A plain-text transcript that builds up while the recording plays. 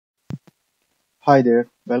Hi there,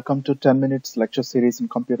 welcome to 10 minutes lecture series in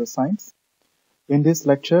computer science. In this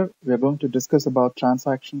lecture, we are going to discuss about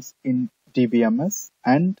transactions in DBMS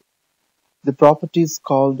and the properties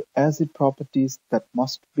called ACID properties that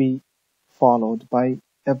must be followed by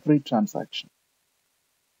every transaction.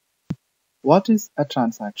 What is a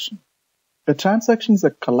transaction? A transaction is a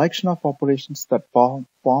collection of operations that form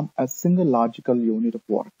a single logical unit of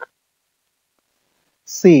work.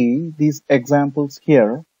 See these examples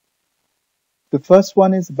here. The first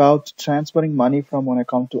one is about transferring money from one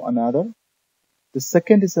account to another. The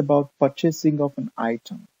second is about purchasing of an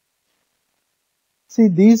item. See,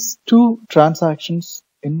 these two transactions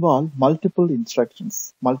involve multiple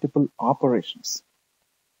instructions, multiple operations.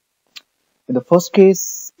 In the first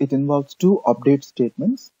case, it involves two update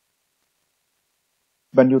statements.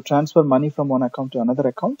 When you transfer money from one account to another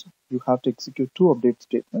account, you have to execute two update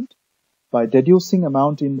statements by deducing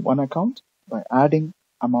amount in one account, by adding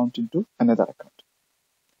amount into another account.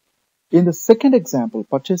 In the second example,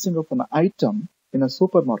 purchasing of an item in a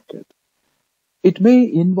supermarket, it may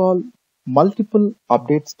involve multiple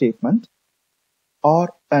update statement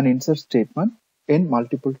or an insert statement in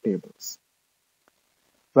multiple tables.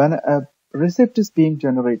 When a receipt is being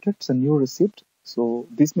generated, it's a new receipt. So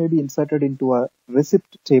this may be inserted into a receipt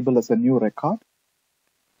table as a new record.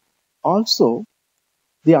 Also,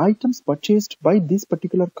 the items purchased by this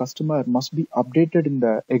particular customer must be updated in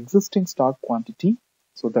the existing stock quantity.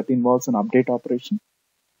 So that involves an update operation.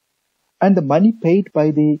 And the money paid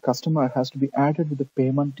by the customer has to be added with the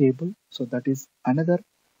payment table. So that is another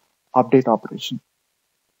update operation.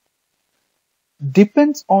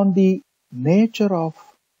 Depends on the nature of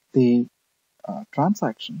the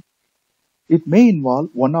transaction. It may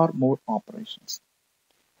involve one or more operations.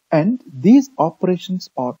 And these operations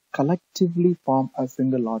are collectively form a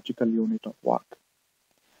single logical unit of work.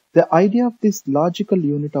 The idea of this logical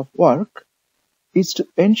unit of work is to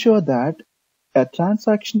ensure that a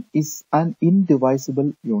transaction is an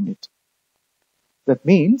indivisible unit. That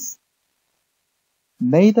means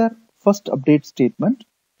neither first update statement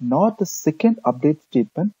nor the second update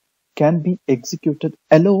statement can be executed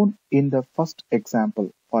alone in the first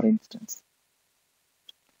example, for instance.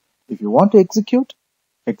 If you want to execute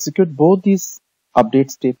both these update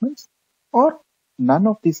statements or none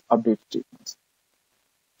of these update statements.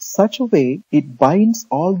 Such a way, it binds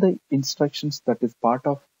all the instructions that is part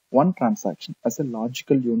of one transaction as a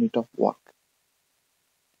logical unit of work.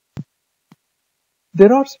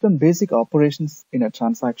 There are some basic operations in a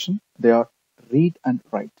transaction. They are read and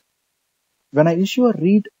write. When I issue a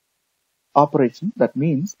read operation, that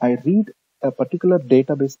means I read a particular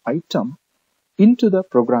database item into the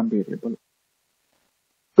program variable.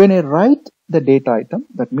 When I write the data item,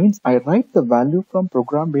 that means I write the value from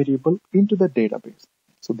program variable into the database.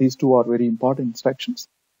 So these two are very important instructions.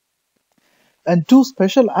 And two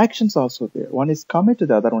special actions also there. One is commit,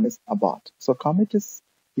 the other one is abort. So commit is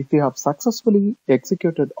if you have successfully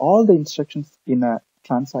executed all the instructions in a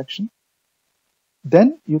transaction,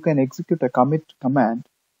 then you can execute a commit command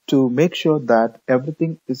to make sure that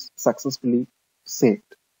everything is successfully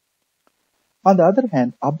saved. On the other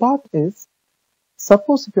hand, abort is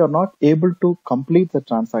suppose if you are not able to complete the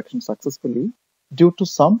transaction successfully due to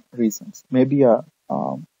some reasons, maybe a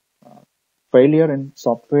failure in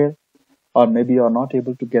software, or maybe you are not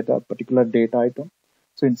able to get a particular data item.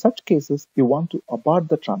 So in such cases, you want to abort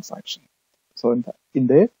the transaction. So in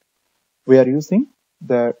there, we are using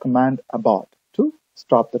the command abort to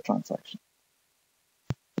stop the transaction.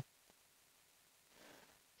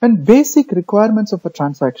 And basic requirements of a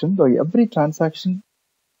transaction, though every transaction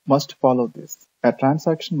must follow this. A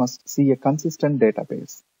transaction must see a consistent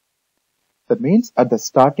database. That means at the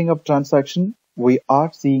starting of transaction, we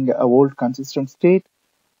are seeing a old consistent state,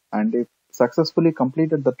 and if successfully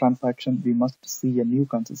completed the transaction, we must see a new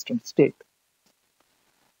consistent state.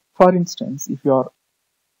 For instance, if you are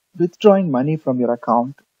withdrawing money from your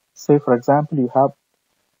account, say for example, you have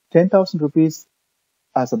 10,000 rupees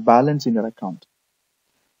as a balance in your account,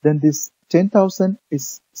 then this 10,000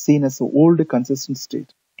 is seen as an old consistent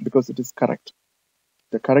state because it is correct.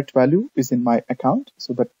 The correct value is in my account,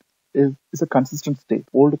 so that is a consistent state,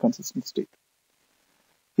 old consistent state.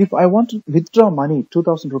 If I want to withdraw money,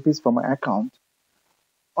 2,000 rupees from my account,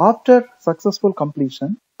 after successful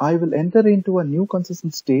completion, I will enter into a new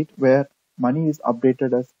consistent state where money is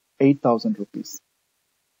updated as 8,000 rupees.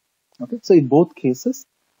 Okay, so in both cases,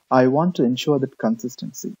 I want to ensure that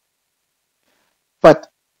consistency. But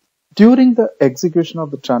during the execution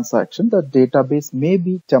of the transaction, the database may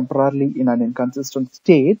be temporarily in an inconsistent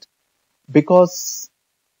state because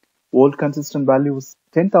old consistent value is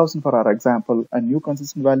 10,000 for our example, and new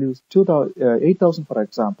consistent value is 8,000 for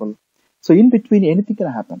example. So in between, anything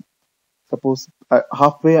can happen. Suppose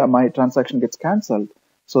halfway my transaction gets cancelled,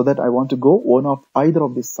 so that I want to go one of either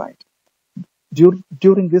of this side.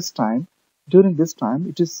 During this time,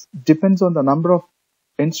 it is depends on the number of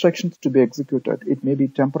instructions to be executed. It may be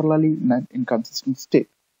temporarily in an inconsistent state.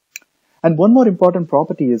 And one more important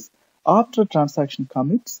property is, after transaction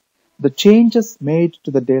commits, the changes made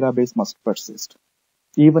to the database must persist,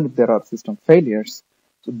 even if there are system failures.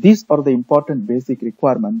 So these are the important basic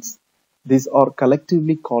requirements. These are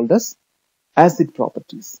collectively called as ACID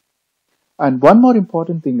properties. And one more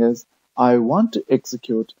important thing is, I want to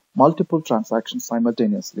execute multiple transactions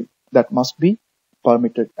simultaneously. That must be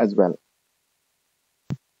permitted as well.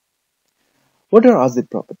 What are ACID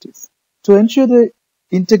properties? To ensure the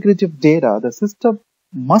integrity of data, the system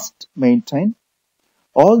must maintain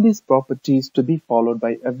all these properties to be followed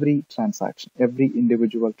by every transaction, every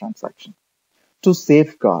individual transaction, to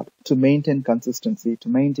safeguard, to maintain consistency, to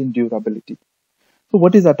maintain durability. So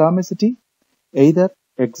what is atomicity? Either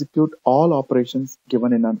execute all operations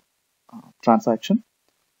given in a transaction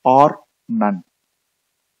or none.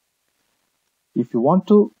 If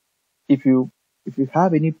you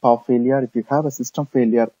have any power failure, if you have a system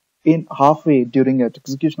failure in halfway during the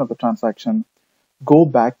execution of the transaction, go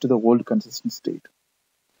back to the old consistent state.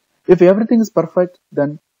 If everything is perfect,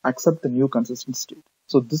 then accept the new consistent state.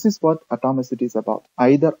 So this is what atomicity is about,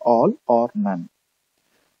 either all or none.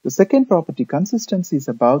 The second property, consistency, is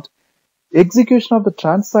about execution of the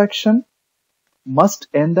transaction must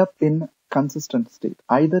end up in consistent state.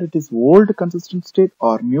 Either it is old consistent state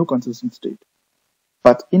or new consistent state,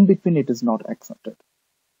 but in between it is not accepted.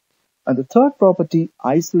 And the third property,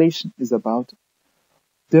 isolation, is about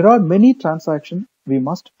there are many transactions, we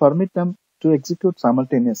must permit them to execute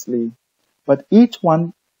simultaneously, but each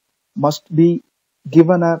one must be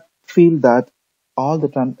given a field that all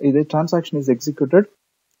the transaction is executed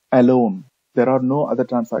alone. There are no other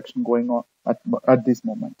transaction going on at this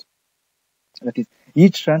moment. That is,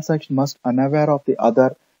 each transaction must be unaware of the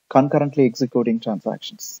other concurrently executing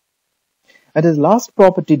transactions. And his last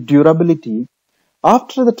property, durability,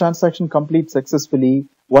 after the transaction completes successfully,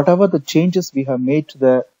 whatever the changes we have made to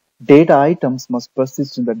the data items must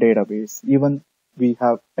persist in the database, even we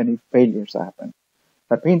have any failures happen.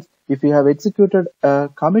 That means if you have executed a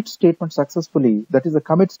commit statement successfully, that is, a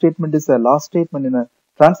commit statement is a last statement in a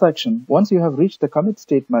transaction. Once you have reached the commit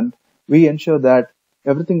statement, we ensure that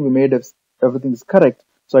everything we made everything is correct.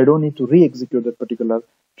 So I don't need to re-execute that particular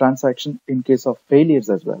transaction in case of failures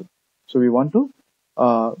as well. So we want to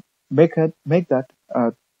make that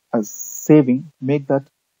as saving, make that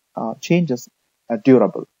changes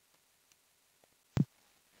durable.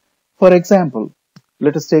 For example,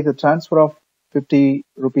 let us take the transfer of 50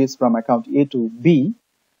 rupees from account A to B.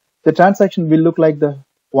 The transaction will look like the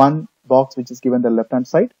one box which is given the left hand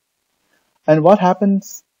side. And what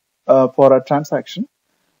happens for a transaction?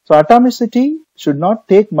 So atomicity should not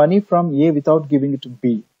take money from A without giving it to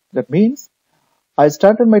B. That means I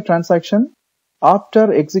started my transaction.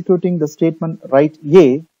 After executing the statement write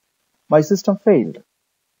A, my system failed.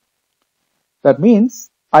 That means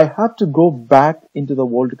I have to go back into the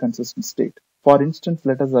old consistent state. For instance,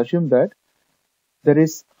 let us assume that there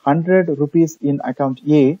is 100 rupees in account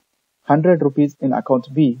A, 100 rupees in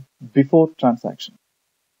account B before transaction.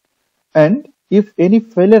 And if any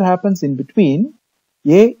failure happens in between,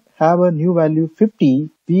 A have a new value 50,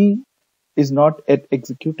 B is not yet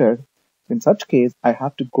executed. In such case, I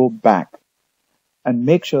have to go back and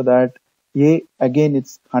make sure that A again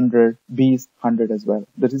it's 100, B is 100 as well.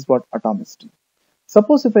 That is what atomicity.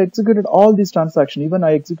 Suppose if I executed all these transactions, even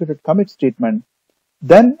I executed commit statement,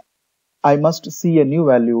 then I must see a new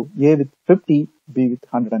value, A with 50, B with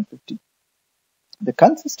 150. The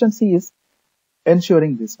consistency is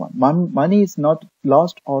ensuring this one. Money is not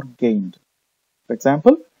lost or gained. For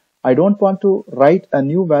example, I don't want to write a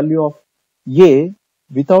new value of A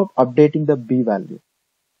without updating the B value.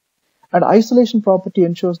 And isolation property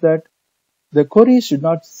ensures that the query should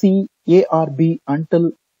not see A or B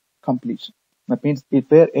until completion. That means if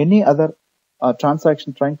there are any other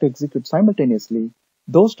transaction trying to execute simultaneously,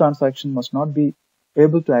 those transactions must not be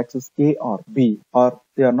able to access A or B, or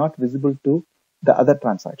they are not visible to the other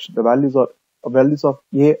transaction. The values of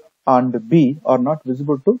A and B are not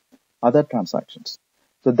visible to other transactions.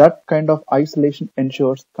 So that kind of isolation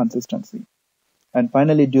ensures consistency. And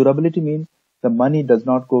finally, durability means the money does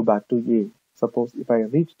not go back to A. Suppose if I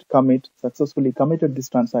reached commit, successfully committed this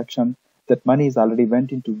transaction, that money is already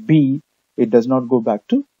went into B, it does not go back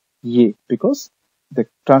to A because the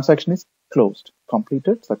transaction is closed,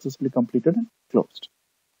 completed, successfully completed and closed.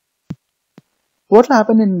 What will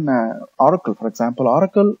happen in Oracle? For example,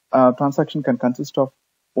 Oracle transaction can consist of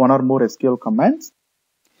one or more SQL commands.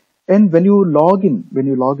 And when you log in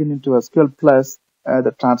into SQL Plus,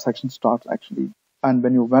 the transaction starts actually. And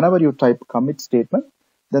whenever you type commit statement,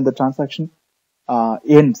 then the transaction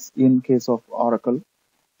ends in case of Oracle.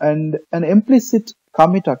 And an implicit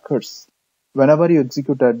commit occurs whenever you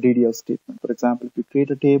execute a DDL statement. For example, if you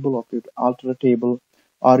create a table, or if you alter a table,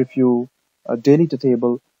 or if you delete a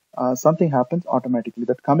table, something happens automatically.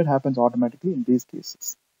 That commit happens automatically in these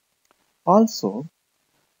cases. Also,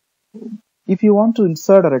 if you want to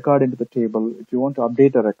insert a record into the table, if you want to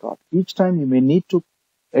update a record, each time you may need to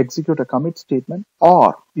execute a commit statement,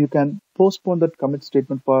 or you can postpone that commit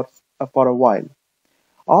statement for a while.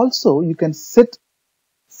 Also, you can set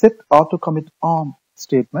auto commit on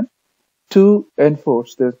statement to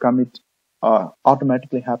enforce the commit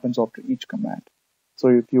automatically happens after each command. So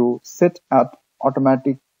if you set up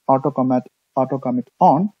automatic auto commit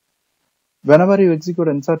on, whenever you execute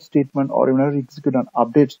an insert statement or whenever you execute an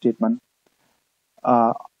update statement,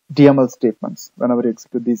 DML statements, whenever you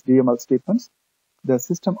execute these DML statements, the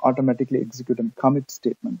system automatically execute a commit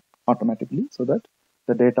statement automatically so that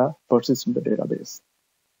the data persists in the database.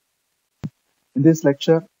 In this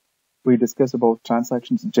lecture, we discuss about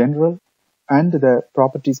transactions in general, and the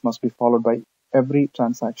properties must be followed by every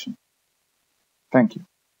transaction. Thank you.